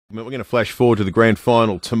We're going to flash forward to the grand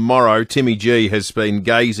final tomorrow. Timmy G has been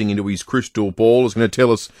gazing into his crystal ball. He's going to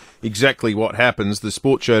tell us exactly what happens. The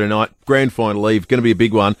sports show tonight, grand final eve, going to be a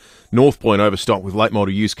big one. North Point overstocked with late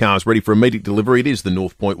model used cars ready for immediate delivery. It is the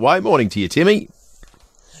North Point way. Morning to you, Timmy.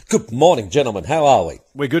 Good morning, gentlemen. How are we?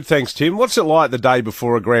 We're good, thanks, Tim. What's it like the day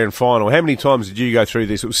before a grand final? How many times did you go through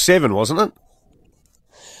this? It was 7, wasn't it?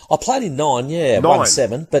 I played in 9, yeah. 9.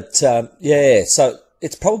 1-7. But, so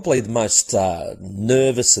it's probably the most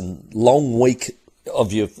nervous and long week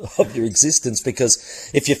of your existence,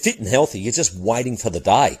 because if you're fit and healthy, you're just waiting for the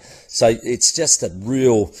day. So it's just a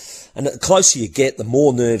real... And the closer you get, the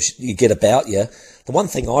more nerves you get about you. The one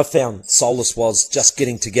thing I found solace was just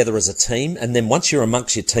getting together as a team, and then once you're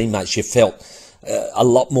amongst your teammates, you felt a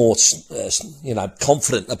lot more,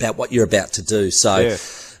 confident about what you're about to do. So, yeah.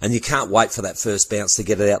 And you can't wait for that first bounce to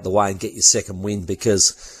get it out the way and get your second win,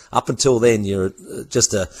 because up until then you're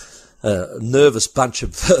just a nervous bunch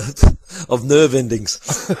of of nerve endings.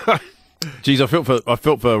 Geez, I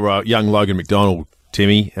felt for young Logan McDonald,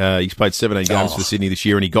 Timmy. He's played 17 games for Sydney this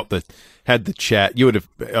year, and he had the chat. You would have,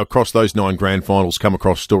 across those 9 grand finals, come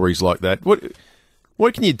across stories like that.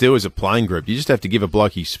 What can you do as a playing group? You just have to give a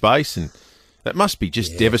bloke his space, and that must be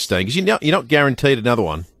just devastating, because you're not guaranteed another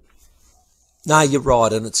one. No, you're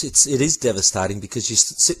right, and it is devastating, because you're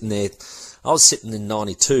sitting there. I was sitting in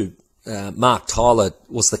 92. Mark Tyler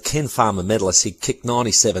was the Ken Farmer medalist. He kicked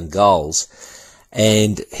 97 goals,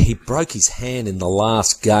 and he broke his hand in the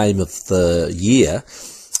last game of the year,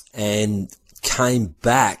 and came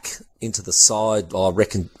back into the side, I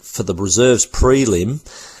reckon, for the reserves prelim,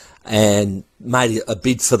 and made a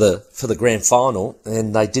bid for the grand final,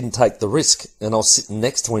 and they didn't take the risk. And I was sitting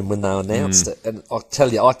next to him when they announced it, and I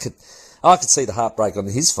tell you, I could see the heartbreak on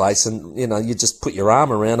his face, and you just put your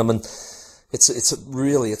arm around him, and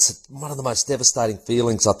it's one of the most devastating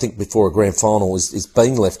feelings, I think, before a grand final is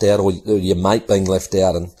being left out, or your mate being left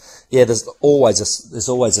out. And yeah, there's always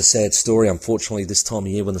a sad story, unfortunately, this time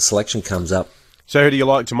of year when the selection comes up. So who do you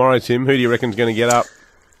like tomorrow, Tim? Who do you reckon's going to get up?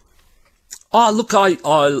 Oh, look,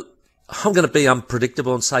 I'm going to be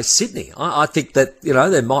unpredictable and say Sydney. I think that,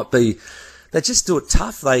 there might be, they just do it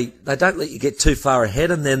tough. They don't let you get too far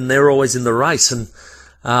ahead, and then they're always in the race. And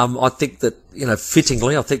I think that,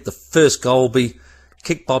 fittingly, I think the first goal will be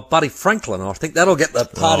kicked by Buddy Franklin. I think that'll get the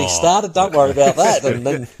party started. Don't worry about that. And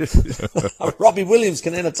then Robbie Williams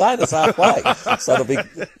can entertain us halfway. So it'll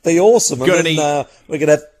be awesome. And then we're going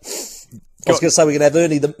to have... I was going to say we can have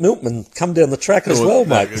Ernie the Milkman come down the track as well,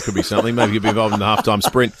 mate. It could be something. Maybe he'll be involved in the halftime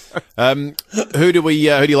sprint. Who do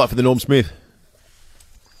you like for the Norm Smith?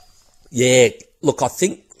 Yeah, look, I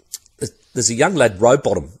think there's a young lad,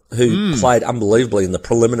 Rowbottom, who played unbelievably in the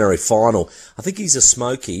preliminary final. I think he's a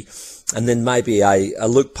smoky, and then maybe a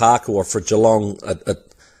Luke Parker or for Geelong.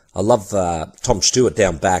 I love Tom Stewart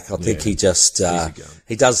down back. I think he just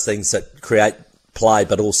he does things that create play,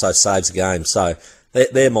 but also saves a game. So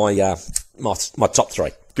they're my top 3.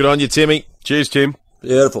 Good on you, Timmy. Cheers, Tim.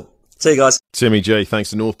 Beautiful. See you guys. Timmy G, thanks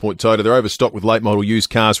to North Point Toyota. They're overstocked with late model used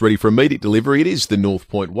cars ready for immediate delivery. It is the North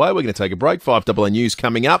Point way. We're going to take a break. 5AA News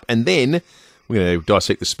coming up, and then we're going to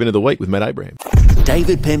dissect the spin of the week with Matt Abraham.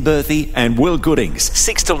 David Penberthy and Will Goodings,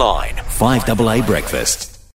 6 to 9, 5AA Breakfast.